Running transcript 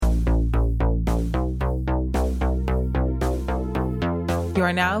You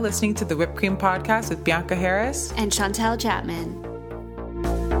are now listening to the Whipped Cream Podcast with Bianca Harris and Chantel Chapman.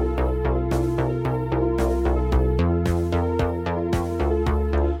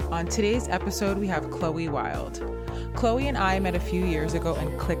 On today's episode, we have Chloe Wild. Chloe and I met a few years ago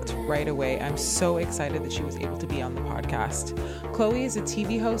and clicked right away. I'm so excited that she was able to be on the podcast. Chloe is a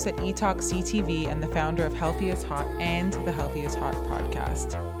TV host at eTalk CTV and the founder of Healthy is Hot and the Healthy is Hot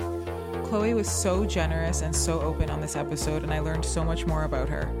podcast. Chloe was so generous and so open on this episode, and I learned so much more about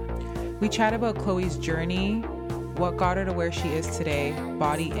her. We chat about Chloe's journey, what got her to where she is today,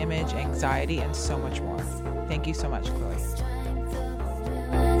 body image, anxiety, and so much more. Thank you so much, Chloe.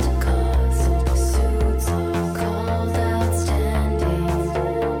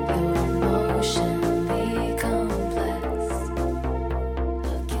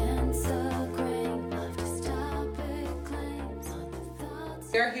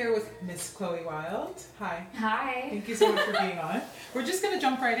 Chloe Wild. Hi. Hi. Thank you so much for being on. We're just going to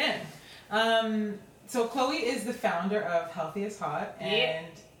jump right in. So Chloe is the founder of Healthy is Hot and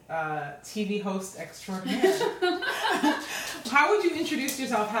TV host extraordinaire. How would you introduce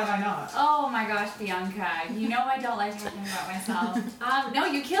yourself had I not? Oh my gosh, Bianca. You know I don't like talking about myself. No,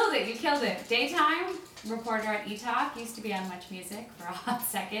 you killed it. You killed it. Daytime reporter at eTalk. Used to be on Much Music for a hot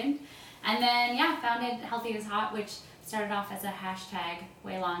second. And then, founded Healthy is Hot, which started off as a hashtag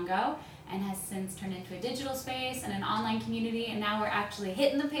way long ago and has since turned into a digital space and an online community, and now we're actually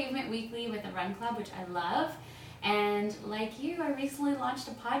hitting the pavement weekly with the Run Club, which I love. And like you, I recently launched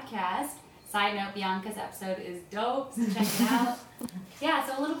a podcast. Side note, Bianca's episode is dope, so check it out.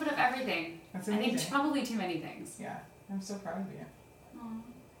 So a little bit of everything. That's amazing. I think probably too many things. Yeah, I'm so proud of you. Aww.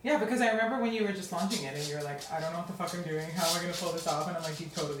 Yeah, because I remember when you were just launching it and you were like, I don't know what the fuck I'm doing, how am I going to pull this off? And I'm like, you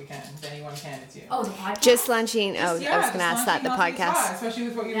totally can. If anyone can, it's you. Oh, the podcast? Just launching, I was going to ask that, the podcast. Especially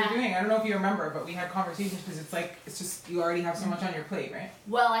with what you were doing. I don't know if you remember, but we had conversations because it's just, you already have so much on your plate, right?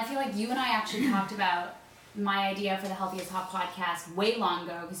 Well, I feel like you and I actually talked about my idea for the Healthy is Hot podcast way long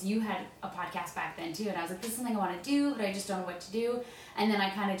ago, because you had a podcast back then too, and I was like, this is something I want to do, but I just don't know what to do. And then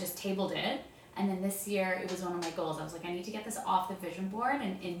I kind of just tabled it. And then this year, it was one of my goals. I was like, I need to get this off the vision board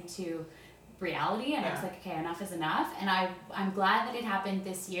and into reality. And I was like, okay, enough is enough. And I'm glad that it happened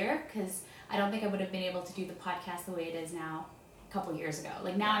this year, because I don't think I would have been able to do the podcast the way it is now a couple years ago.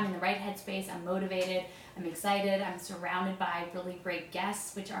 Like now I'm in the right headspace. I'm motivated. I'm excited. I'm surrounded by really great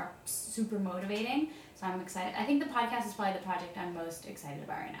guests, which are super motivating. So I'm excited. I think the podcast is probably the project I'm most excited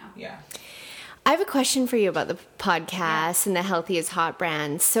about right now. Yeah. I have a question for you about the podcast and the Healthy is Hot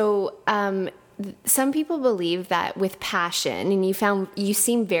brand. So, some people believe that with passion, and you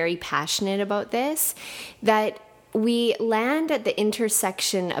seem very passionate about this, that we land at the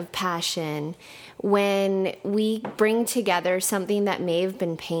intersection of passion when we bring together something that may have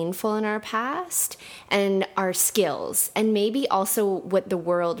been painful in our past and our skills, and maybe also what the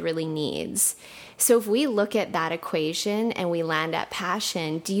world really needs. So if we look at that equation and we land at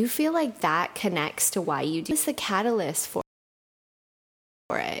passion, do you feel like that connects to why you do? What's the catalyst for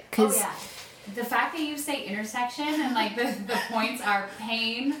it? The fact that you say intersection and like the points are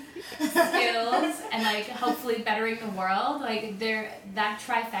pain, skills, and like hopefully bettering the world, like that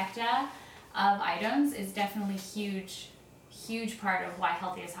trifecta of items is definitely huge part of why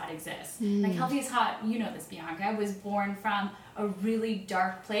Healthy is Hot exists. Like Healthy is Hot, you know this, Bianca, was born from a really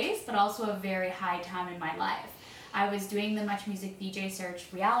dark place, but also a very high time in my life. I was doing the Much Music VJ Search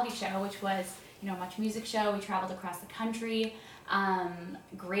reality show, which was, Much Music show. We traveled across the country.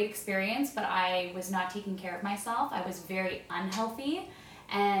 Great experience, but I was not taking care of myself. I was very unhealthy,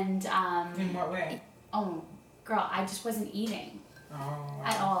 and in what way? Oh, girl, I just wasn't eating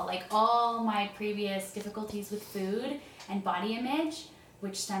at all. Like all my previous difficulties with food and body image,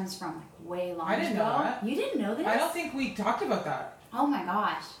 which stems from like way long ago. I didn't know that. You didn't know this? I don't think we talked about that. Oh my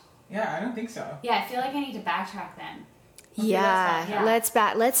gosh. Yeah, I don't think so. Yeah, I feel like I need to backtrack then. Okay,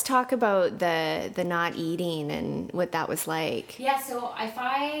 let's talk about the not eating and what that was like. Yeah, so I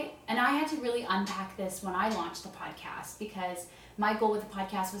had to really unpack this when I launched the podcast, because my goal with the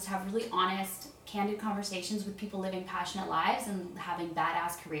podcast was to have really honest, candid conversations with people living passionate lives and having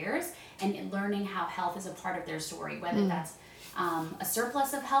badass careers, and learning how health is a part of their story, whether that's a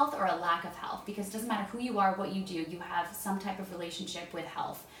surplus of health or a lack of health, because it doesn't matter who you are, what you do, you have some type of relationship with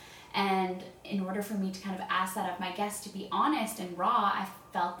health. And in order for me to kind of ask that of my guests to be honest and raw, I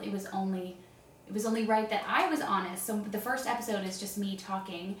felt it was only right that I was honest. So the first episode is just me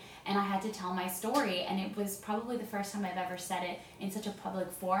talking, and I had to tell my story, and it was probably the first time I've ever said it in such a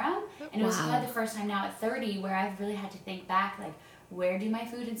public forum. And it was probably the first time now at 30 where I've really had to think back, like, where do my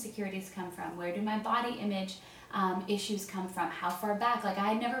food insecurities come from? Where do my body image issues come from? How far back? Like, I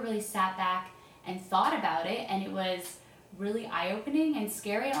had never really sat back and thought about it, and it was really eye-opening and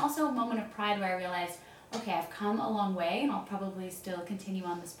scary, and also a moment of pride where I realized, okay, I've come a long way and I'll probably still continue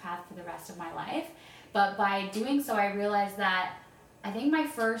on this path for the rest of my life. But by doing so, I realized that I think my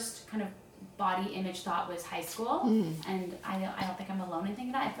first kind of body image thought was high school. And I don't think I'm alone in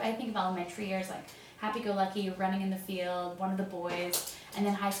thinking that. I think of elementary years, like happy-go-lucky, running in the field, one of the boys. And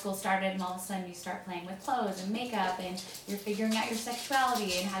then high school started, and all of a sudden you start playing with clothes and makeup, and you're figuring out your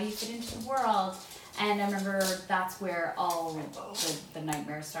sexuality and how you fit into the world. And I remember that's where all the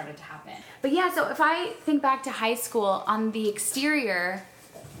nightmares started to happen. But yeah, so if I think back to high school, on the exterior,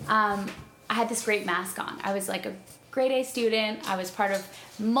 I had this great mask on. I was like a grade A student. I was part of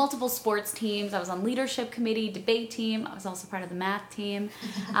multiple sports teams. I was on leadership committee, debate team. I was also part of the math team.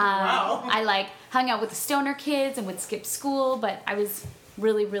 Wow. I like hung out with the stoner kids and would skip school, but I was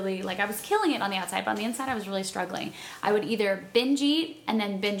really, really, like, I was killing it on the outside, but on the inside I was really struggling. I would either binge eat and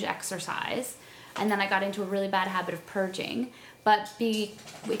then binge exercise. And then I got into a really bad habit of purging. But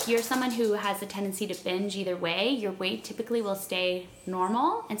if you're someone who has a tendency to binge either way, your weight typically will stay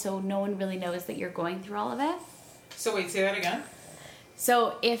normal. And so no one really knows that you're going through all of it. So wait, say that again.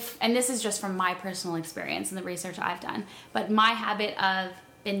 So and this is just from my personal experience and the research I've done, but my habit of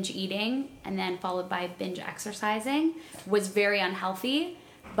binge eating and then followed by binge exercising was very unhealthy,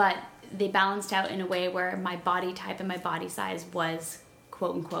 but they balanced out in a way where my body type and my body size was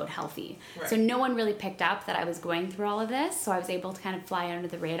quote unquote healthy. Right. So no one really picked up that I was going through all of this. So I was able to kind of fly under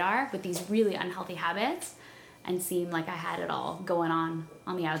the radar with these really unhealthy habits and seem like I had it all going on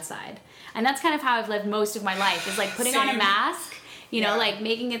the outside. And that's kind of how I've lived most of my life, is like putting on a mask, you know, like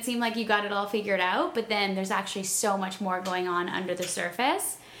making it seem like you got it all figured out, but then there's actually so much more going on under the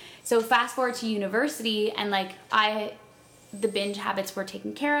surface. So fast forward to university, and like the binge habits were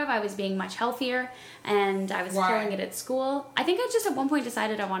taken care of. I was being much healthier, and I was killing it at school. I think I just at one point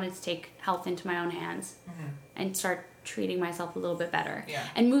decided I wanted to take health into my own hands and start treating myself a little bit better. Yeah.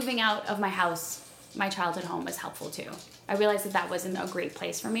 And moving out of my house, my childhood home, was helpful too. I realized that wasn't a great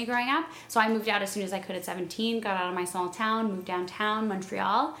place for me growing up. So I moved out as soon as I could at 17, got out of my small town, moved downtown,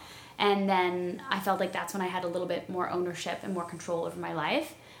 Montreal. And then I felt like that's when I had a little bit more ownership and more control over my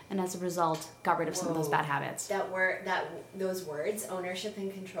life. And as a result, got rid of some of those bad habits. Those words, ownership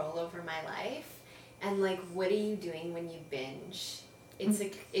and control over my life. And like, what are you doing when you binge? It's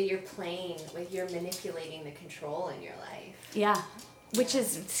like you're you're manipulating the control in your life. Yeah, which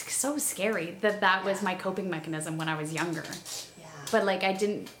is so scary that was my coping mechanism when I was younger. Yeah. But like, I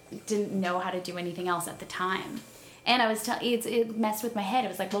didn't know how to do anything else at the time. And I was it messed with my head. It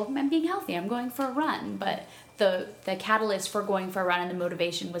was like, well, I'm being healthy. I'm going for a run, but the catalyst for going for a run and the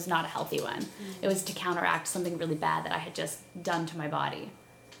motivation was not a healthy one. It was to counteract something really bad that I had just done to my body.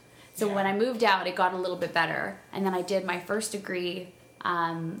 So when I moved out, it got a little bit better. And then I did my first degree,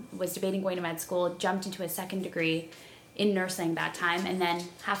 was debating going to med school, jumped into a second degree in nursing that time. And then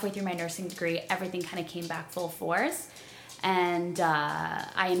halfway through my nursing degree, everything kind of came back full force. And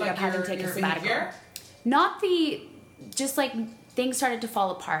I ended up having to take a sabbatical. Just like things started to fall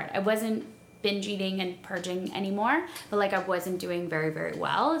apart. I wasn't binge eating and purging anymore, but like I wasn't doing very, very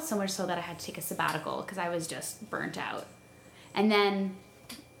well, so much so that I had to take a sabbatical because I was just burnt out. And then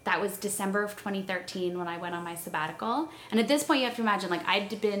that was December of 2013 when I went on my sabbatical. And at this point, you have to imagine, like,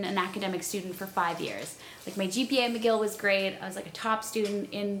 I'd been an academic student for 5 years. Like, my GPA at McGill was great. I was like a top student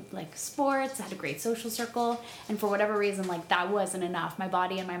in like sports. I had a great social circle. And for whatever reason, like, that wasn't enough. My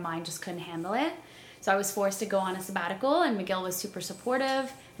body and my mind just couldn't handle it. So I was forced to go on a sabbatical, and McGill was super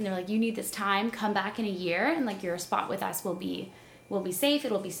supportive. And they're like, you need this time, come back in a year, and like your spot with us will be safe,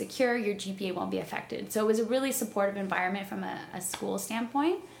 it'll be secure, your GPA won't be affected. So it was a really supportive environment from a school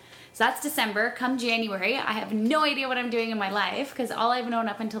standpoint. So that's December. Come January, I have no idea what I'm doing in my life, because all I've known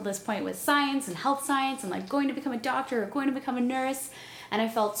up until this point was science and health science and like going to become a doctor or going to become a nurse. And I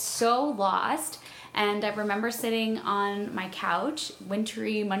felt so lost. And I remember sitting on my couch,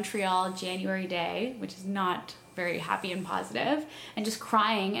 wintry Montreal January day, which is not very happy and positive, and just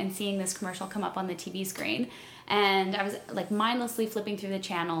crying and seeing this commercial come up on the TV screen. And I was like mindlessly flipping through the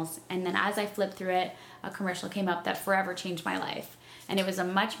channels. And then as I flipped through it, a commercial came up that forever changed my life. And it was a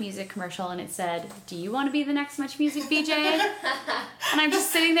Much Music commercial, and it said, "Do you want to be the next Much Music VJ?" And I'm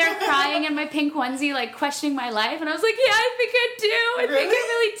just sitting there crying in my pink onesie, like questioning my life. And I was like, yeah, I think I do. I think I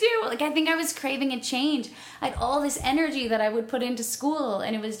really do. Like, I think I was craving a change. I had all this energy that I would put into school,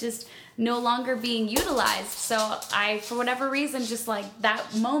 and it was just no longer being utilized. So I, for whatever reason, just like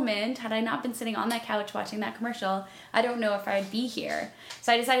that moment, had I not been sitting on that couch watching that commercial, I don't know if I'd be here.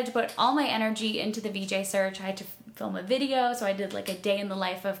 So I decided to put all my energy into the VJ search. I had to film a video, so I did like a day in the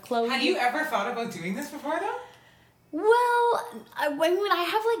life of Chloe. Had you ever thought about doing this before, though? Well, I mean, I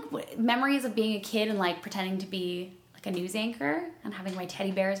have like memories of being a kid and like pretending to be like a news anchor and having my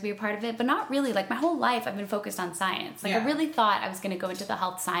teddy bears be a part of it, but not really. Like my whole life I've been focused on science. Like I really thought I was going to go into the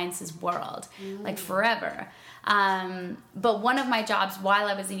health sciences world like forever. But one of my jobs while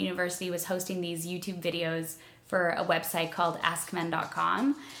I was in university was hosting these YouTube videos for a website called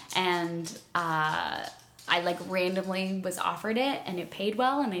askmen.com, and I like randomly was offered it and it paid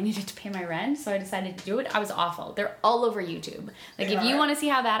well and I needed to pay my rent, so I decided to do it. I was awful. They're all over YouTube. Like if you want to see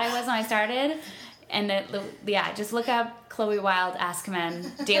how bad I was when I started, and just look up Chloe Wild Ask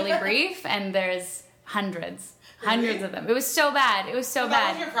Men Daily Brief, and there's hundreds of them. It was so bad. It was so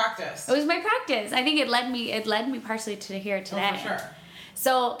bad. That was your practice. It was my practice. I think it led me partially to here today. Oh, for sure.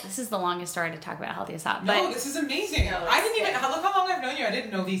 So this is the longest story to talk about Healthiest Hot. But no, this is amazing. I didn't even look how long I've known you. I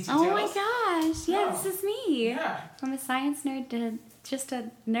didn't know these details. Oh my gosh! Yeah, No. This is me. Yeah. From a science nerd to just a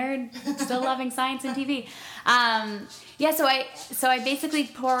nerd still loving science and TV. So I basically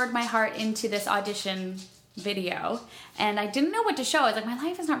poured my heart into this audition video, and I didn't know what to show. I was like, my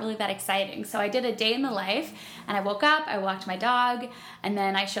life is not really that exciting. So I did a day in the life, and I woke up, I walked my dog, and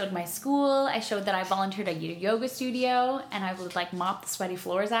then I showed my school. I showed that I volunteered at a yoga studio, and I would like mop the sweaty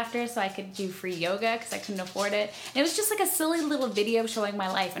floors after so I could do free yoga because I couldn't afford it. And it was just like a silly little video showing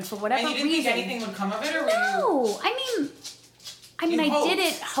my life, and for whatever reason, and you didn't think anything would come of it, or no, I mean, I did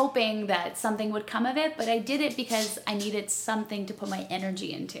it hoped. hoping that something would come of it, but I did it because I needed something to put my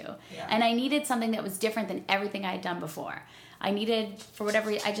energy into. Yeah. And I needed something that was different than everything I had done before. I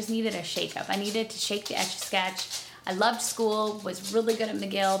just needed a shake-up. I needed to shake the Etch-a-Sketch. I loved school, was really good at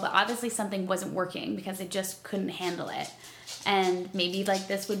McGill, but obviously something wasn't working because I just couldn't handle it. And maybe like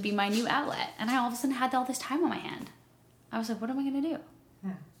this would be my new outlet. And I all of a sudden had all this time on my hand. I was like, what am I going to do?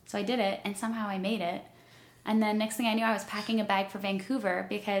 So I did it, and somehow I made it. And then next thing I knew, I was packing a bag for Vancouver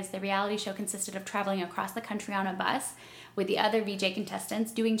because the reality show consisted of traveling across the country on a bus with the other VJ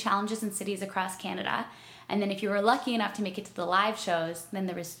contestants, doing challenges in cities across Canada. And then if you were lucky enough to make it to the live shows, then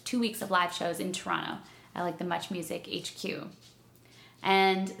there was 2 weeks of live shows in Toronto at like the Much Music HQ.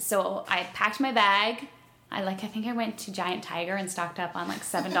 And so I packed my bag. I think I went to Giant Tiger and stocked up on like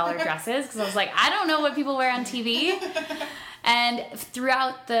 $7 dresses because I was like, I don't know what people wear on TV. And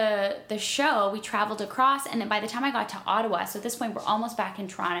throughout the show, we traveled across, and then by the time I got to Ottawa, so at this point we're almost back in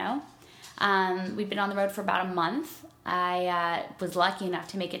Toronto. We'd been on the road for about a month. I was lucky enough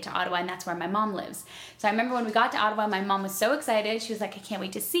to make it to Ottawa, and that's where my mom lives. So I remember when we got to Ottawa, my mom was so excited. She was like, I can't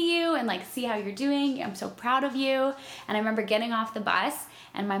wait to see you and like see how you're doing. I'm so proud of you. And I remember getting off the bus,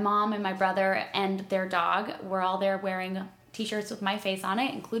 and my mom and my brother and their dog were all there wearing t-shirts with my face on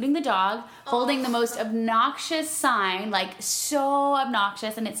it, including the dog, holding the most obnoxious sign, like so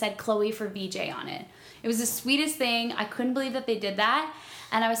obnoxious, and it said Chloe for VJ on it. It was the sweetest thing. I couldn't believe that they did that.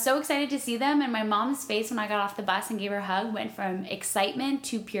 And I was so excited to see them, and my mom's face when I got off the bus and gave her a hug went from excitement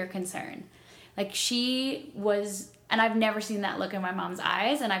to pure concern. Like she was, and I've never seen that look in my mom's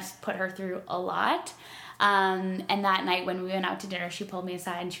eyes, and I've put her through a lot. And that night when we went out to dinner, she pulled me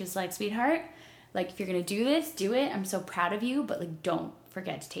aside and she was like, sweetheart, like if you're gonna do this, do it. I'm so proud of you, but like don't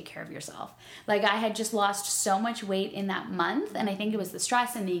forget to take care of yourself. Like I had just lost so much weight in that month, and I think it was the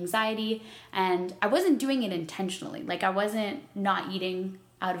stress and the anxiety, and I wasn't doing it intentionally. Like I wasn't not eating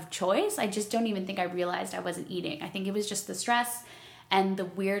out of choice. I just don't even think I realized I wasn't eating. I think it was just the stress and the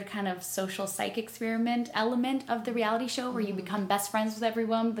weird kind of social psych experiment element of the reality show where you become best friends with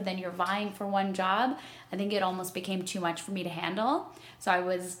everyone, but then you're vying for one job. I think it almost became too much for me to handle. So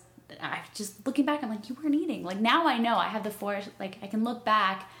I just looking back, I'm like, you weren't eating. Like now I know I have the force, like I can look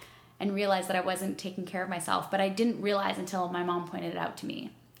back and realize that I wasn't taking care of myself, but I didn't realize until my mom pointed it out to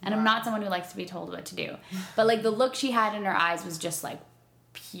me. And I'm not someone who likes to be told what to do, but like the look she had in her eyes was just like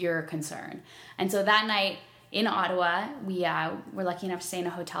pure concern. And so that night in Ottawa, we were lucky enough to stay in a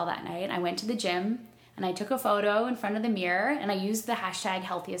hotel that night. I went to the gym and I took a photo in front of the mirror, and I used the hashtag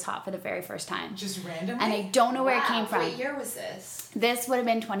 #HealthyIsHot for the very first time. Just randomly? And I don't know where it came from. What year was this? This would have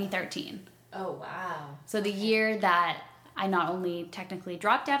been 2013. Oh, wow. So the year that I not only technically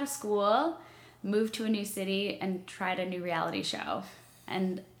dropped out of school, moved to a new city, and tried a new reality show.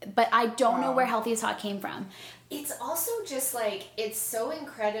 But I don't know where Healthiest Hot came from. It's also just like, it's so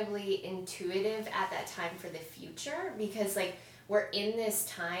incredibly intuitive at that time for the future, because like we're in this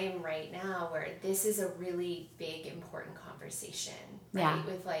time right now where this is a really big, important conversation, right? Yeah.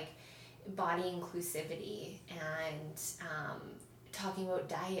 With like body inclusivity and talking about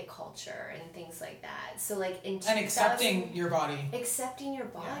diet culture and things like that. So like and accepting your body. Accepting your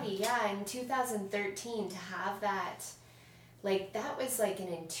body, yeah. In 2013 to have that, like that was like an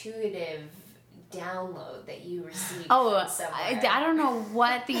intuitive download that you received from somewhere. I don't know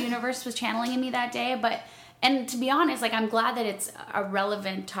what the universe was channeling in me that day, but And to be honest, like, I'm glad that it's a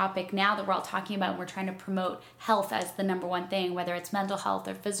relevant topic now that we're all talking about, and we're trying to promote health as the number one thing, whether it's mental health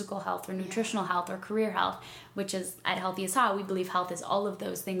or physical health or nutritional health or career health, which is at Healthy as Hot, we believe health is all of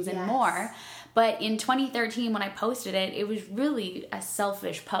those things and more. But in 2013, when I posted it, it was really a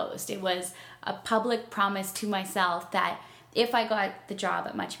selfish post. It was a public promise to myself that if I got the job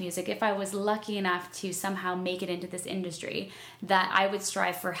at Much Music, if I was lucky enough to somehow make it into this industry, that I would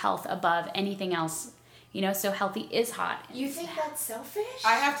strive for health above anything else. You know, so Healthy is Hot. You think that's selfish?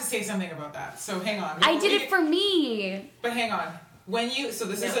 I have to say something about that. So hang on. I did it for me. But hang on. So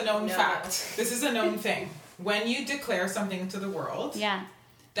this is a known fact. This is a known thing. When you declare something to the world,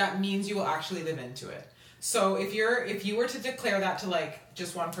 that means you will actually live into it. So if you were to declare that to like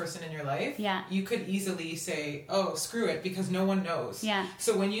just one person in your life, you could easily say, oh, screw it, because no one knows. Yeah.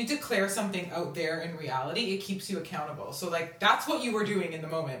 So when you declare something out there in reality, it keeps you accountable. So like that's what you were doing in the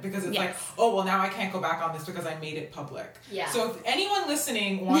moment, because it's like, oh, well, now I can't go back on this because I made it public. Yeah. So if anyone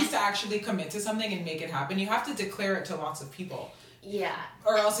listening wants to actually commit to something and make it happen, you have to declare it to lots of people. Yeah.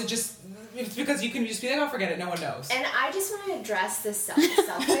 Or else it's because you can just be like, oh, forget it, no one knows. And I just want to address this selfish.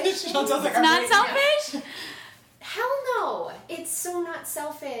 It's not selfish? Hell no. It's so not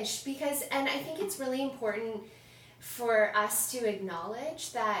selfish, because, and I think it's really important for us to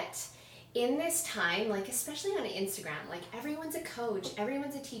acknowledge that in this time, like especially on Instagram, like everyone's a coach,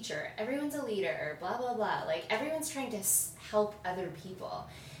 everyone's a teacher, everyone's a leader, blah, blah, blah. Like everyone's trying to help other people.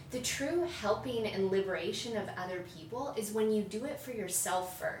 The true helping and liberation of other people is when you do it for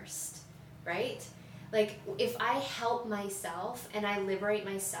yourself first, right? Like, if I help myself and I liberate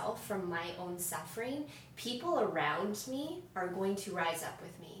myself from my own suffering, people around me are going to rise up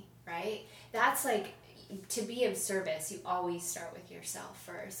with me, right? That's like, to be of service, you always start with yourself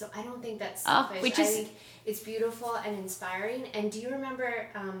first. So I don't think that's selfish. I think it's beautiful and inspiring. And do you remember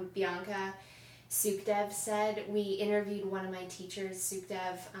Bianca Sukhdev said, we interviewed one of my teachers,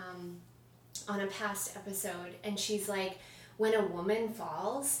 Sukhdev, on a past episode, and she's like, when a woman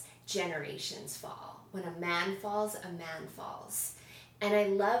falls, generations fall. When a man falls, a man falls. And I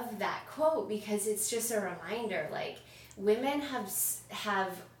love that quote because it's just a reminder, like, women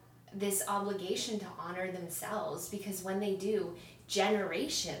have this obligation to honor themselves, because when they do,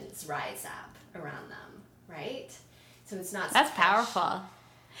 generations rise up around them, right? So it's not That's powerful.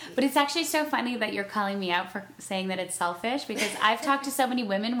 But it's actually so funny that you're calling me out for saying that it's selfish, because I've talked to so many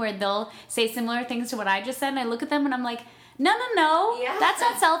women where they'll say similar things to what I just said, and I look at them and I'm like, no, that's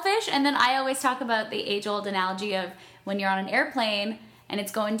not selfish. And then I always talk about the age-old analogy of when you're on an airplane and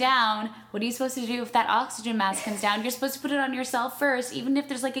it's going down, what are you supposed to do if that oxygen mask comes down? You're supposed to put it on yourself first, even if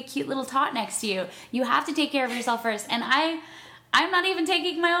there's like a cute little tot next to you. You have to take care of yourself first. And I'm not even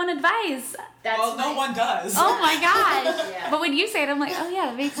taking my own advice. No one does. Oh my gosh. Yeah. But when you say it, I'm like, oh yeah,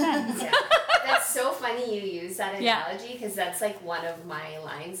 that makes sense. Yeah. That's so funny you use that analogy, because that's like one of my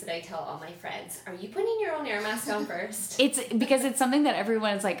lines that I tell all my friends. Are you putting your own air mask on first? It's because it's something that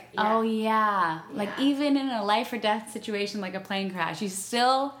everyone's like, oh yeah. Like even in a life or death situation like a plane crash,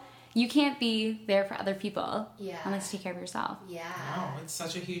 you can't be there for other people unless you take care of yourself. Yeah. Wow, it's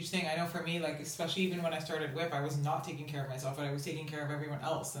such a huge thing. I know for me, like, especially even when I started WHIP, I was not taking care of myself, but I was taking care of everyone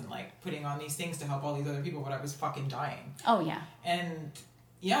else and, like, putting on these things to help all these other people, but I was fucking dying. Oh, yeah. And,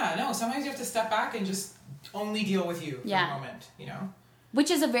 sometimes you have to step back and just only deal with you for a moment, you know? Which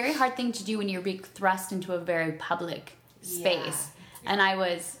is a very hard thing to do when you're being thrust into a very public space. Yeah. And I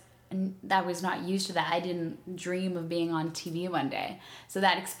was not used to that. I didn't dream of being on TV one day. So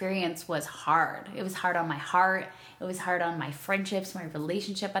that experience was hard. It was hard on my heart. It was hard on my friendships, my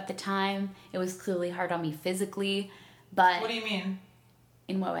relationship at the time. It was clearly hard on me physically. But what do you mean?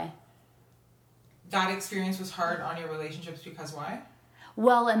 In what way? That experience was hard on your relationships because why?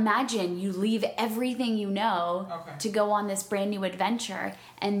 Well, imagine you leave everything you know to go on this brand new adventure,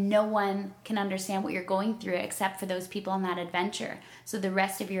 and no one can understand what you're going through except for those people on that adventure. So the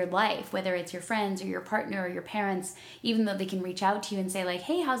rest of your life, whether it's your friends or your partner or your parents, even though they can reach out to you and say like,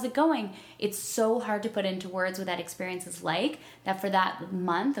 hey, how's it going? It's so hard to put into words what that experience is like, that for that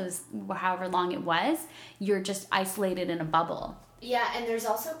month, however long it was, you're just isolated in a bubble. Yeah, and there's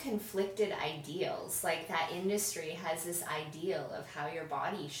also conflicted ideals. Like, that industry has this ideal of how your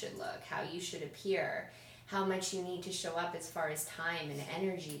body should look, how you should appear, how much you need to show up as far as time and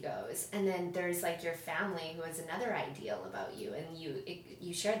energy goes. And then there's, like, your family who has another ideal about you. And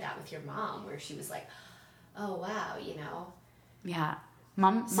you shared that with your mom, where she was like, oh, wow, you know. Yeah.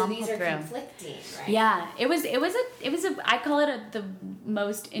 So these are conflicting, right? Yeah, it was I call it the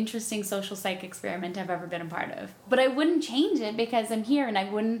most interesting social psych experiment I've ever been a part of. But I wouldn't change it because I'm here, and I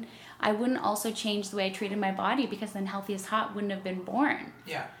wouldn't also change the way I treated my body, because then Healthy as Hot wouldn't have been born.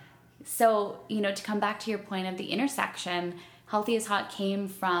 Yeah. So, to come back to your point of the intersection, Healthy is Hot came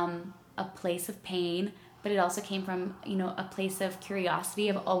from a place of pain, but it also came from, a place of curiosity.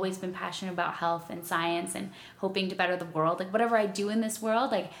 I've always been passionate about health and science and hoping to better the world. Like, whatever I do in this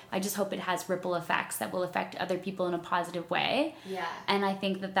world, I just hope it has ripple effects that will affect other people in a positive way. Yeah. And I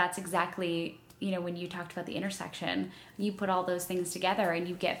think that that's exactly, when you talked about the intersection, you put all those things together and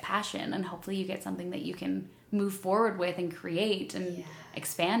you get passion, and hopefully you get something that you can move forward with and create and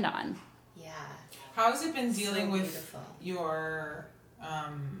expand on. Yeah. How has it been dealing with beautiful. your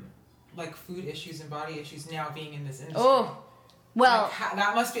food issues and body issues now being in this industry? Oh, well,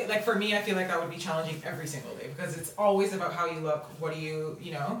 that must be, for me, I feel like that would be challenging every single day, because it's always about how you look. What do you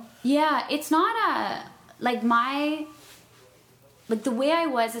know? Yeah, it's not the way I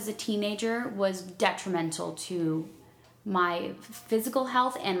was as a teenager was detrimental to my physical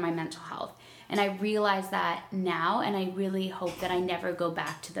health and my mental health. And I realize that now, and I really hope that I never go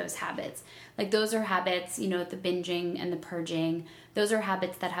back to those habits. Those are habits, the binging and the purging, those are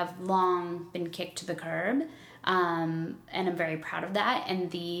habits that have long been kicked to the curb. And I'm very proud of that.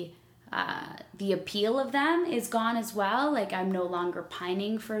 And the appeal of them is gone as well. I'm no longer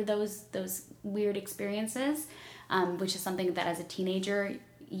pining for those weird experiences, which is something that as a teenager,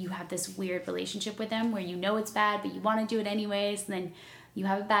 you have this weird relationship with them where it's bad, but you want to do it anyways. And then you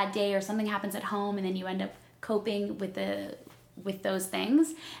have a bad day or something happens at home, and then you end up coping with those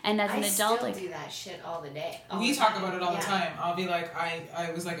things. And as an adult, I still do that shit all the day. We talk about it all the time. I'll be like, I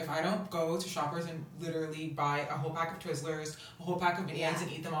was like, if I don't go to Shoppers and literally buy a whole pack of Twizzlers, a whole pack of mini eggs,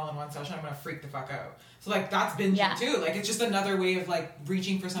 and eat them all in one session, I'm gonna freak the fuck out. So that's binging too. It's just another way of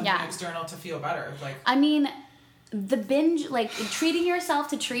reaching for something external to feel better. I mean, the binge, treating yourself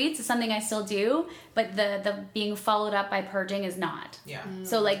to treats is something I still do, but the being followed up by purging is not. Yeah.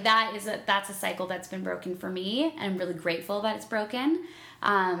 So that's a cycle that's been broken for me, and I'm really grateful that it's broken.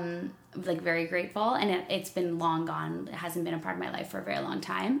 Very grateful, and it's been long gone. It hasn't been a part of my life for a very long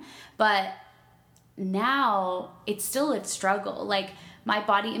time, but now it's still a struggle. My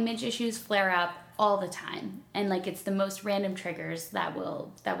body image issues flare up all the time, and it's the most random triggers that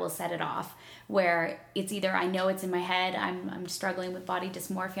will set it off, where it's either I know it's in my head, I'm struggling with body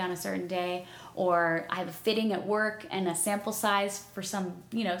dysmorphia on a certain day, or I have a fitting at work and a sample size for some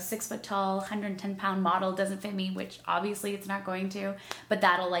 6 foot tall 110 pound model doesn't fit me, which obviously it's not going to, but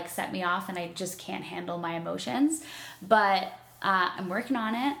that'll set me off, and I just can't handle my emotions. But I'm working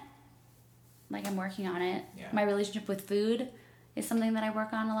on it. Yeah. My relationship with food is something that I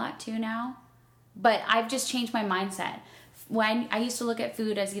work on a lot too now. But I've just changed my mindset. When I used to look at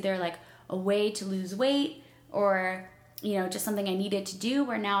food as either a way to lose weight or, just something I needed to do,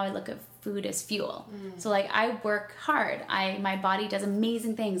 where now I look at food as fuel. So I work hard. My body does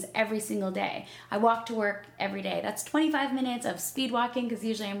amazing things every single day. I walk to work every day. That's 25 minutes of speed walking, because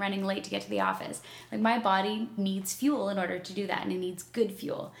usually I'm running late to get to the office. My body needs fuel in order to do that, and it needs good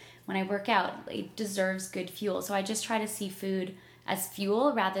fuel. When I work out, it deserves good fuel. So I just try to see food as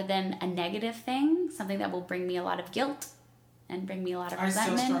fuel rather than a negative thing, something that will bring me a lot of guilt and bring me a lot of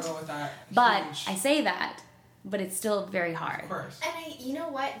resentment. I still struggle with that. But I say that, but it's still very hard. Of course. And you know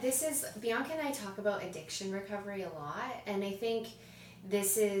what? Bianca and I talk about addiction recovery a lot, and I think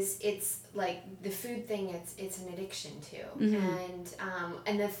it's the food thing, it's an addiction too. Mm-hmm.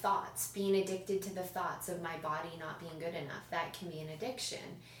 And the thoughts, being addicted to the thoughts of my body not being good enough, that can be an addiction.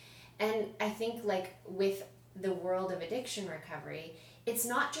 And I think with the world of addiction recovery, it's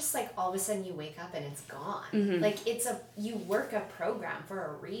not just all of a sudden you wake up and it's gone. Mm-hmm. You work a program for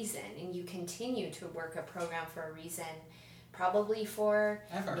a reason, and you continue to work a program for a reason, probably for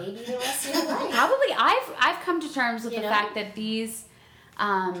maybe the rest of your life. Probably. I've come to terms with the fact that these,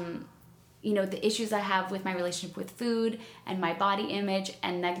 the issues I have with my relationship with food and my body image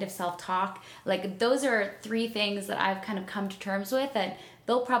and negative self-talk, those are 3 things that I've kind of come to terms with, that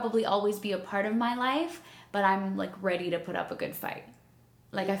they'll probably always be a part of my life, but I'm ready to put up a good fight.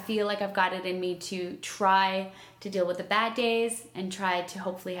 I feel like I've got it in me to try to deal with the bad days and try to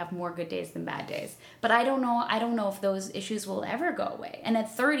hopefully have more good days than bad days. But I don't know if those issues will ever go away. And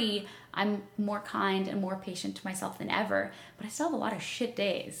at 30, I'm more kind and more patient to myself than ever, but I still have a lot of shit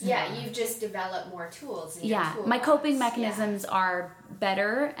days. Yeah, you've just developed more tools in your toolbox. My coping mechanisms are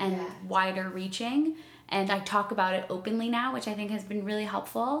better and wider reaching, and I talk about it openly now, which I think has been really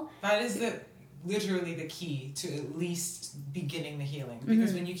helpful. That is literally the key to at least beginning the healing,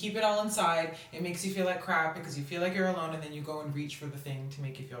 because when you keep it all inside, it makes you feel like crap because you feel like you're alone, and then you go and reach for the thing to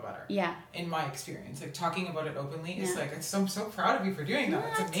make you feel better. Yeah. In my experience, talking about it openly is I'm so proud of you for doing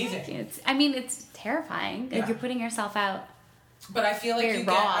that. It's amazing. It's terrifying. You're putting yourself out But I feel like very you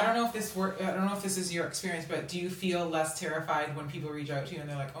raw. get, I don't know if this is your experience, but do you feel less terrified when people reach out to you and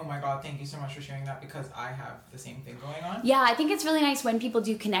they're like, oh my God, thank you so much for sharing that because I have the same thing going on? Yeah, I think it's really nice when people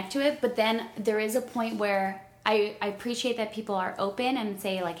do connect to it, but then there is a point where I appreciate that people are open and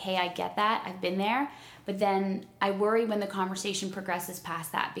say like, hey, I get that, I've been there, but then I worry when the conversation progresses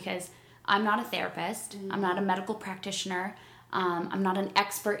past that because I'm not a therapist, I'm not a medical practitioner, I'm not an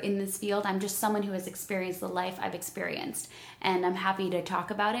expert in this field. I'm just someone who has experienced the life I've experienced, and I'm happy to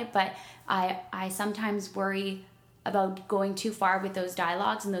talk about it. But I sometimes worry about going too far with those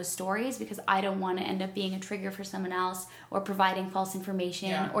dialogues and those stories because I don't want to end up being a trigger for someone else or providing false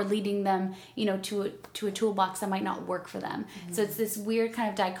information or leading them, to a toolbox that might not work for them. So it's this weird kind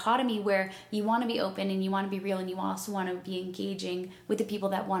of dichotomy where you want to be open and you want to be real and you also want to be engaging with the people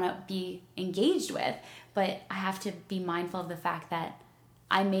that want to be engaged with. But I have to be mindful of the fact that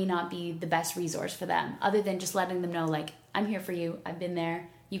I may not be the best resource for them, other than just letting them know, like, I'm here for you, I've been there,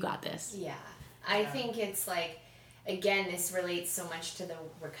 you got this. Yeah. I think it's like, again, this relates so much to the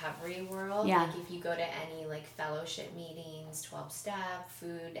recovery world. Yeah. Like if you go to any like fellowship meetings, 12-step,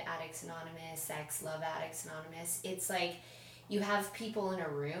 Food Addicts Anonymous, Sex, Love Addicts Anonymous, it's like you have people in a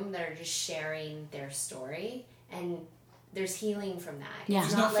room that are just sharing their story and there's healing from that. Yeah.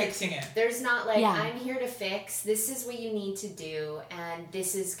 There's no fixing it. There's not like, I'm here to fix, this is what you need to do, and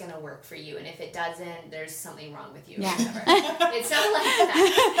this is going to work for you. And if it doesn't, there's something wrong with you. Yeah. It's not like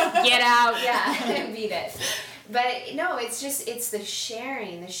that. Get out. Yeah, beat it. But no, it's the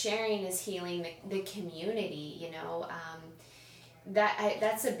sharing. The sharing is healing the community,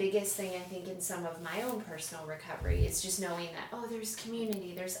 that's the biggest thing I think in some of my own personal recovery. It's just knowing that, there's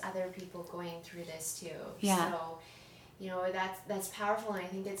community, there's other people going through this too. Yeah. So, that's powerful, and I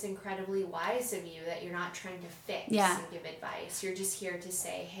think it's incredibly wise of you that you're not trying to fix and give advice. You're just here to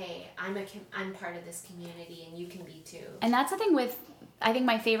say, hey, I'm part of this community, and you can be too. And that's the thing I think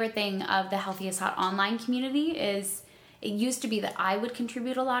my favorite thing of the Healthy is Hot online community is it used to be that I would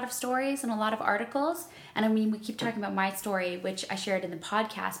contribute a lot of stories and a lot of articles. And I mean, we keep talking about my story, which I shared in the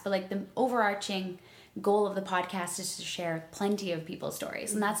podcast, but like the overarching goal of the podcast is to share plenty of people's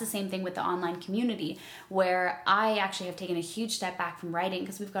stories. And that's the same thing with the online community, where I actually have taken a huge step back from writing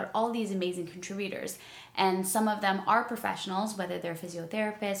because we've got all these amazing contributors. And some of them are professionals, whether they're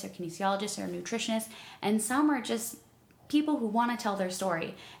physiotherapists or kinesiologists or nutritionists, and some are just people who want to tell their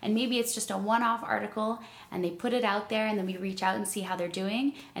story. And maybe it's just a one-off article and they put it out there and then we reach out and see how they're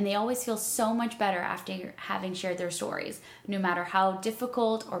doing. And they always feel so much better after having shared their stories. No matter how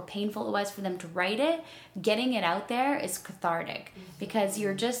difficult or painful it was for them to write it, getting it out there is cathartic because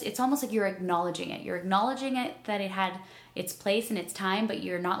it's almost like you're acknowledging it. You're acknowledging it that it had its place and its time, but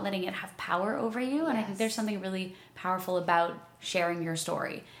you're not letting it have power over you. And I think there's something really powerful about sharing your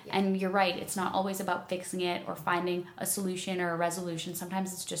story. And you're right, it's not always about fixing it or finding a solution or a resolution.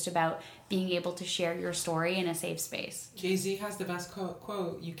 Sometimes it's just about being able to share your story in a safe space. Jay-Z has the best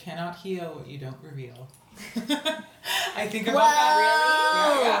quote, you cannot heal what you don't reveal. I think about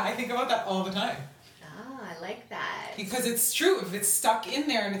that really. Yeah, I think about that all the time. I like that. Because it's true. If it's stuck in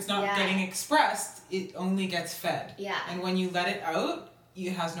there and it's not getting expressed, it only gets fed. Yeah. And when you let it out,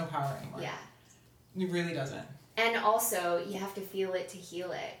 it has no power anymore. Yeah. It really doesn't. And also, you have to feel it to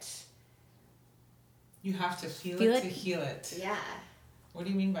heal it. You have to feel it to heal it. Yeah. What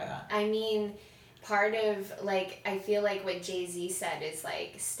do you mean by that? I mean, part of, like, I feel like what Jay-Z said is,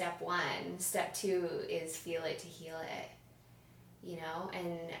 like, step 1. Step 2 is feel it to heal it.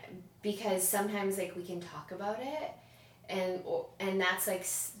 And because sometimes, like, we can talk about it, and that's, like,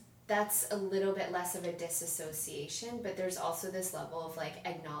 that's a little bit less of a disassociation, but there's also this level of, like,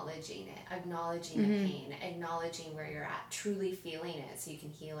 acknowledging it, acknowledging the pain, acknowledging where you're at, truly feeling it so you can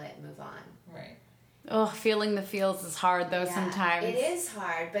heal it and move on. Right. Oh, feeling the feels is hard though sometimes. It is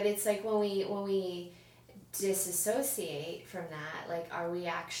hard, but it's like when we disassociate from that, like, are we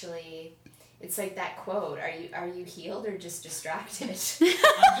actually... It's like that quote, are you healed or just distracted? I'm just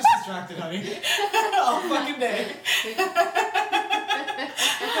distracted, honey. All fucking day.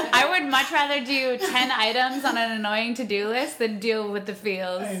 I would much rather do 10 items on an annoying to-do list than deal with the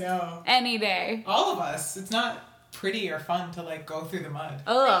feels. I know. Any day. All of us. It's not pretty or fun to, like, go through the mud.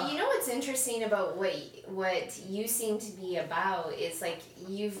 But you know what's interesting about what you seem to be about is, like,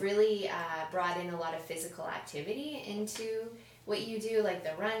 you've really brought in a lot of physical activity into what you do, like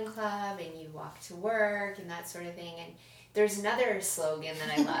the run club, and you walk to work and that sort of thing. And there's another slogan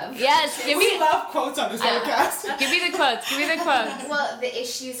that I love. Yes, We love quotes on this podcast. Give me the quotes. Well, the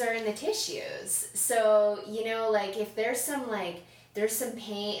issues are in the tissues. So, like, if there's some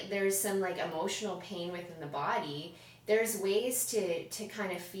pain, there's some, like, emotional pain within the body, there's ways to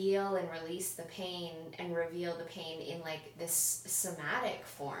kind of feel and release the pain and reveal the pain in like this somatic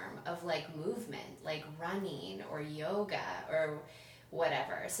form of like movement, like running or yoga or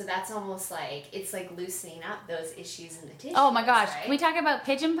whatever. So that's almost like, it's like loosening up those issues in the tissues. Oh my gosh, right? can we talk about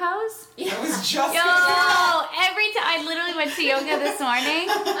pigeon pose? Yeah. I was just Yo, every time I literally went to yoga this morning,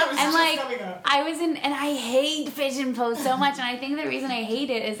 and like I was in, and I hate pigeon pose so much, and I think the reason I hate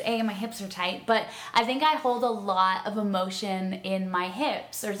it is my hips are tight, but I think I hold a lot of emotion in my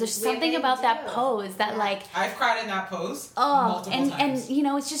hips, or there's something about that pose that like I've cried in that pose multiple times. and you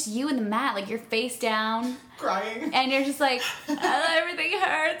know, it's just you and the mat, like you're face down. Crying. And you're just like, everything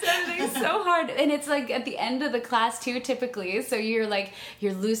hurts, everything's so hard. And it's like at the end of the class too, typically. So you're like,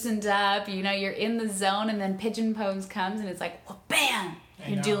 you're loosened up, you know, you're in the zone, and then pigeon pose comes and it's like, well, bam,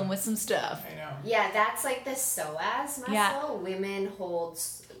 you're dealing with some stuff. I know. Yeah, that's like the psoas muscle. Yeah. Women hold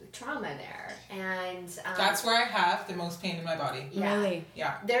trauma there. And That's where I have the most pain in my body. yeah. Really?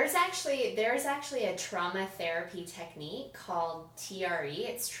 Yeah. There's actually a trauma therapy technique called TRE.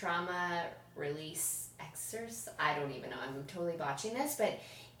 It's trauma release exercise. I don't even know. I'm totally botching this, but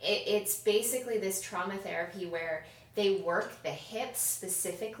it's basically this trauma therapy where they work the hips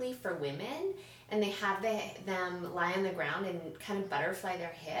specifically for women, and they have them lie on the ground and kind of butterfly their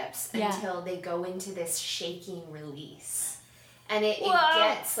hips until they go into this shaking release. And it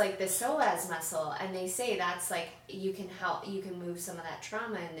gets like the psoas muscle, and they say that's like you can move some of that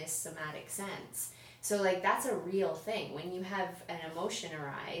trauma in this somatic sense. So like that's a real thing. When you have an emotion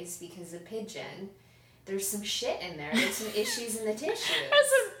arise because of pigeon, there's some shit in there. There's some issues in the tissues. There's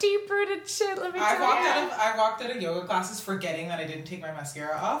some deep-rooted shit, let me tell you. I walked out of yoga classes forgetting that I didn't take my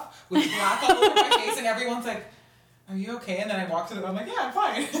mascara off with black all over my face, and everyone's like, are you okay? And then I walked to the I'm like, yeah, I'm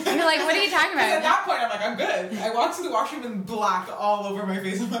fine. You're like, what are you talking about? At that point, I'm like, I'm good. I walked to the washroom and black all over my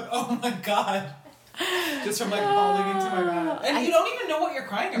face. I'm like, oh my god. Just from like falling into my mat. And you don't even know what you're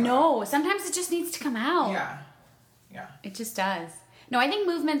crying about. No, sometimes it just needs to come out. Yeah. It just does. No, I think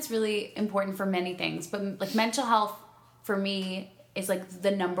movement's really important for many things, but like mental health for me is like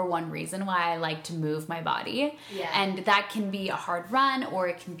the number one reason why I like to move my body. Yeah. And that can be a hard run, or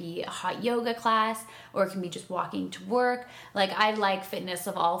it can be a hot yoga class, or it can be just walking to work. Like I like fitness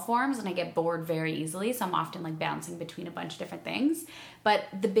of all forms, and I get bored very easily, so I'm often like bouncing between a bunch of different things. But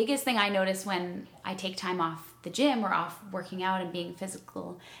the biggest thing I notice when I take time off the gym or off working out and being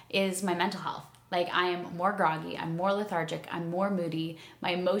physical is my mental health. Like I am more groggy, I'm more lethargic, I'm more moody.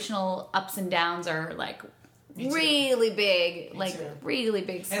 My emotional ups and downs are like really big, like really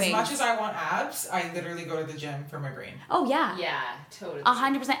big swings. As much as I want abs, I literally go to the gym for my brain. Oh yeah. Yeah, totally.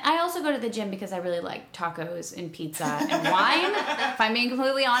 100%. I also go to the gym because I really like tacos and pizza and wine. If I'm being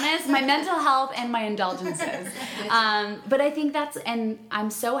completely honest, my mental health and my indulgences. But I think and I'm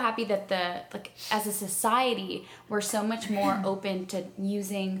so happy that as a society, we're so much more open to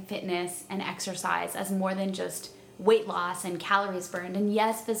using fitness and exercise as more than just weight loss and calories burned. And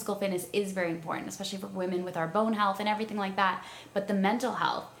yes, physical fitness is very important, especially for women with our bone health and everything like that. But the mental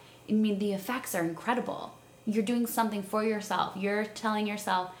health, I mean, the effects are incredible. You're doing something for yourself. You're telling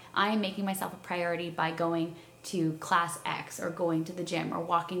yourself, I am making myself a priority by going to class X or going to the gym or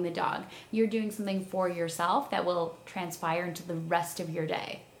walking the dog. You're doing something for yourself that will transpire into the rest of your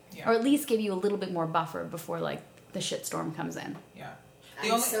day. Yeah. Or at least give you a little bit more buffer before like the shitstorm comes in. Yeah.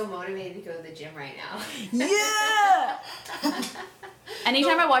 I'm so motivated to go to the gym right now. Yeah!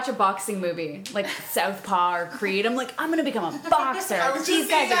 Anytime I watch a boxing movie, like Southpaw or Creed, I'm like, I'm gonna become a boxer. These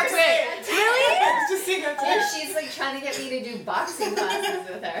guys are quick. Really? I was just saying that too. Yeah, she's like trying to get me to do boxing classes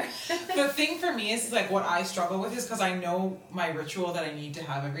with her. The thing for me is like what I struggle with is because I know my ritual that I need to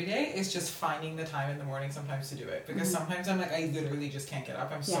have every day is just finding the time in the morning sometimes to do it. Because sometimes I'm like, I literally just can't get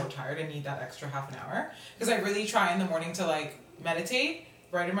up. I'm so tired. I need that extra half an hour. Because I really try in the morning to like meditate,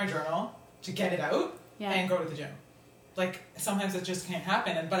 write in my journal, to get it out, and go to the gym. Like, sometimes it just can't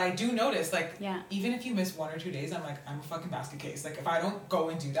happen. But I do notice, like, even if you miss 1 or 2 days, I'm like, I'm a fucking basket case. Like, if I don't go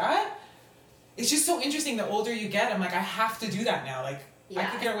and do that, it's just so interesting. The older you get, I'm like, I have to do that now. Like, I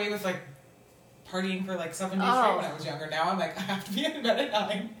could get away with, like, partying for, like, 7 days straight when I was younger. Now I'm like, I have to be in bed at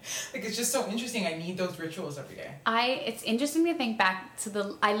 9. Like, it's just so interesting. I need those rituals every day. It's interesting to think back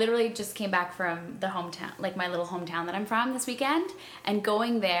to I literally just came back from the hometown, like, my little hometown that I'm from this weekend. And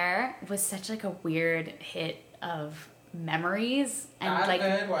going there was such, like, a weird hit of memories and bad, like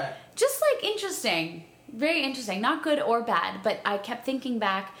good, what? Just like interesting, very interesting, not good or bad, but I kept thinking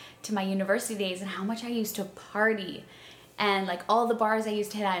back to my university days and how much I used to party and like all the bars I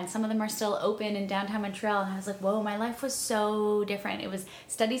used to hit at, and some of them are still open in downtown Montreal, and I was like, whoa, my life was so different. It was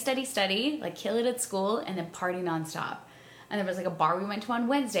study, like kill it at school and then party nonstop. And there was like a bar we went to on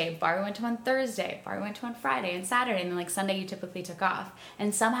Wednesday, bar we went to on Thursday, bar we went to on Friday and Saturday, and then like Sunday you typically took off.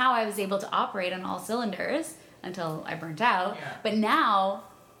 And somehow I was able to operate on all cylinders until I burnt out. Yeah. But now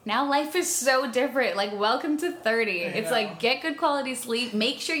life is so different. Like, welcome to 30. It's like, get good quality sleep,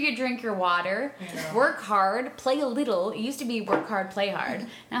 make sure you drink your water, work hard, play a little. It used to be work hard, play hard.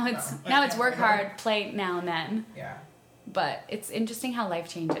 Now it's work hard, play now and then. Yeah. But it's interesting how life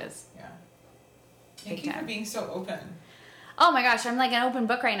changes. Yeah. Thank you for being so open. Oh my gosh, I'm like an open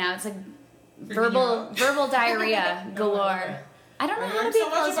book right now. It's like verbal diarrhea galore. I don't know how to be a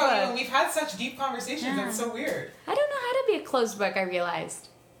closed book. I learned so much about you, and we've had such deep conversations. It's so weird. I don't know how to be a closed book, I realized.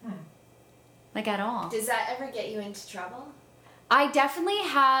 Like, at all. Does that ever get you into trouble? I definitely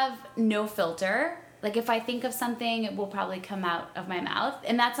have no filter. Like, if I think of something, it will probably come out of my mouth.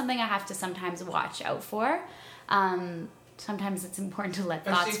 And that's something I have to sometimes watch out for. Sometimes it's important to let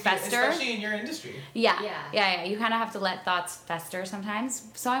thoughts fester. Especially in your industry. Yeah. You kind of have to let thoughts fester sometimes.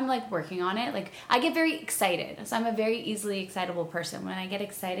 So I'm, like, working on it. Like, I get very excited. So I'm a very easily excitable person. When I get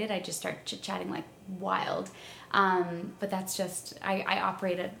excited, I just start chit-chatting like wild. But that's just, I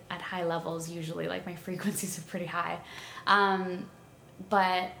operate at high levels usually. Like, my frequencies are pretty high.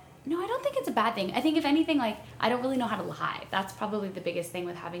 But no, I don't think it's a bad thing. I think if anything, like, I don't really know how to lie. That's probably the biggest thing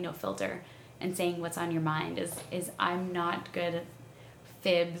with having no filter and saying what's on your mind is I'm not good at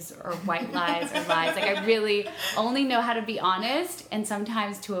fibs or white lies or lies. Like, I really only know how to be honest, and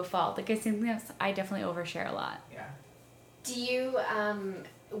sometimes to a fault. Like, I definitely overshare a lot. Yeah. Do you,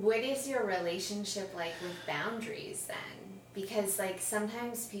 what is your relationship like with boundaries then? Because, like,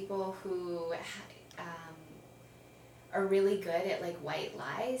 sometimes people who are really good at, like, white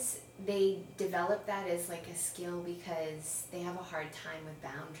lies, they develop that as, like, a skill because they have a hard time with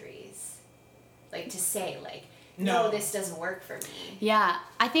boundaries. Like, to say, like, no, this doesn't work for me. Yeah,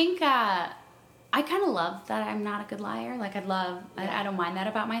 I think I kind of love that I'm not a good liar. Like, I don't mind that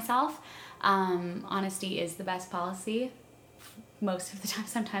about myself. Honesty is the best policy. Most of the time,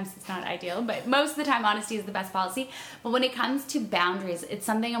 sometimes it's not ideal, but most of the time, honesty is the best policy. But when it comes to boundaries, it's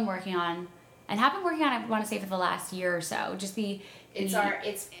something I'm working on, and have been working on, I want to say, for the last year or so. It's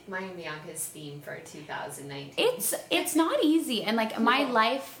mine and Bianca's theme for 2019. It's not easy, and like my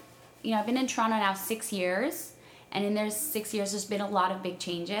life, I've been in Toronto now 6 years, and in those 6 years, there's been a lot of big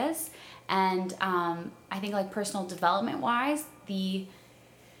changes, and I think, like, personal development wise, the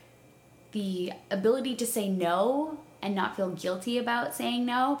ability to say no and not feel guilty about saying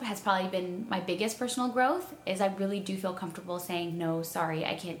no has probably been my biggest personal growth. Is I really do feel comfortable saying no, sorry,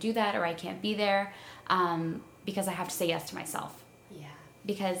 I can't do that, or I can't be there, because I have to say yes to myself. Yeah.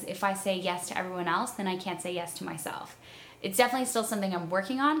 Because if I say yes to everyone else, then I can't say yes to myself. It's definitely still something I'm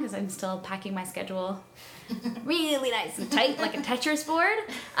working on because I'm still packing my schedule really nice and tight, like a Tetris board.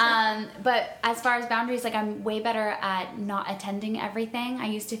 But as far as boundaries, like, I'm way better at not attending everything. I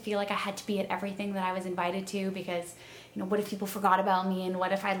used to feel like I had to be at everything that I was invited to because, what if people forgot about me, and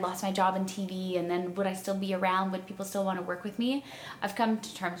what if I lost my job in TV, and then would I still be around? Would people still want to work with me? I've come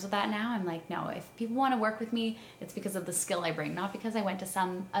to terms with that now. I'm like, no, if people want to work with me, it's because of the skill I bring, not because I went to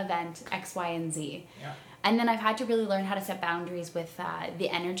some event X, Y, and Z. Yeah. And then I've had to really learn how to set boundaries with the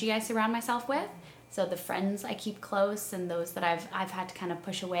energy I surround myself with. So the friends I keep close and those that I've had to kind of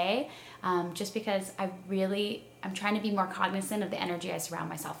push away, just because I'm trying to be more cognizant of the energy I surround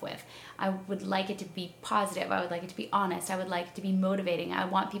myself with. I would like it to be positive. I would like it to be honest. I would like it to be motivating. I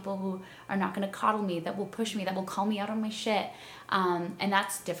want people who are not going to coddle me, that will push me, that will call me out on my shit. And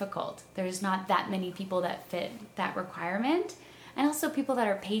that's difficult. There's not that many people that fit that requirement. And also people that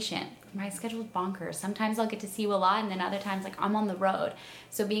are patient. My schedule's bonkers. Sometimes I'll get to see you a lot, and then other times, like, I'm on the road.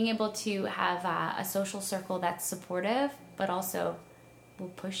 So being able to have a social circle that's supportive, but also will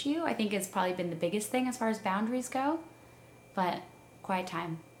push you, I think has probably been the biggest thing as far as boundaries go. But quiet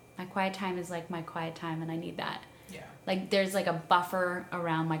time. My quiet time is like my quiet time, and I need that. Yeah. Like, there's like a buffer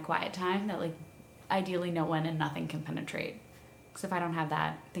around my quiet time that, like, ideally no one and nothing can penetrate. Because if I don't have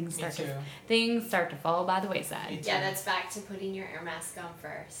that, things start to fall by the wayside. Yeah, that's back to putting your air mask on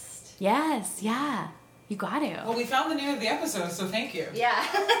first. Yes, yeah. You got to. Well, we found the name of the episode, so thank you. Yeah.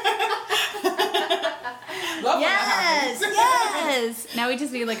 Love when that happens. Yes. Now we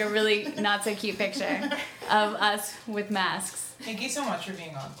just need, like, a really not so cute picture of us with masks. Thank you so much for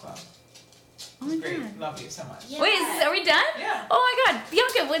being on, Chloe. Oh my Great. God. Love you so much. Yeah. Wait, are we done? Yeah. Oh my God.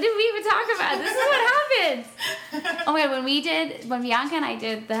 Bianca, what did we even talk about? This is what happens. Oh my God, when Bianca and I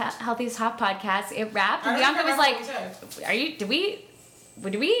did the Healthiest Hop podcast, it wrapped, and Bianca was like, did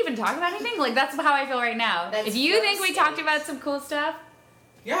we even talk about anything? Like, that's how I feel right now. If you think we talked about some cool stuff.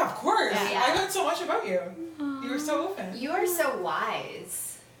 Yeah, of course. Yeah. I learned so much about you. You were so open. You are so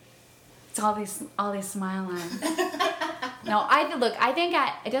wise. It's all these smile lines. No, I think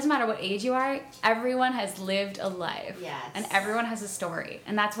it doesn't matter what age you are, everyone has lived a life. Yes. And everyone has a story.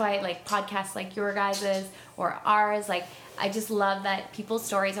 And that's why like podcasts like your guys's or ours, like I just love that people's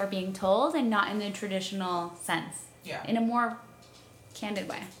stories are being told and not in the traditional sense. Yeah. In a more candid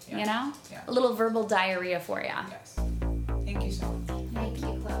way, Yeah. you know? Yeah. A little verbal diarrhea for you. Yes. Thank you so much. Thank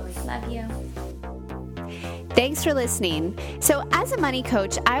you, Chloe. Love you. Thanks for listening. So, as a money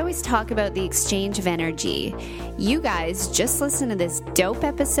coach, I always talk about the exchange of energy. You guys just listen to this dope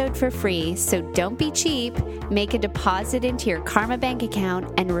episode for free, so don't be cheap. Make a deposit into your Karma bank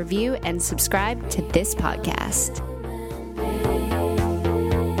account and review and subscribe to this podcast.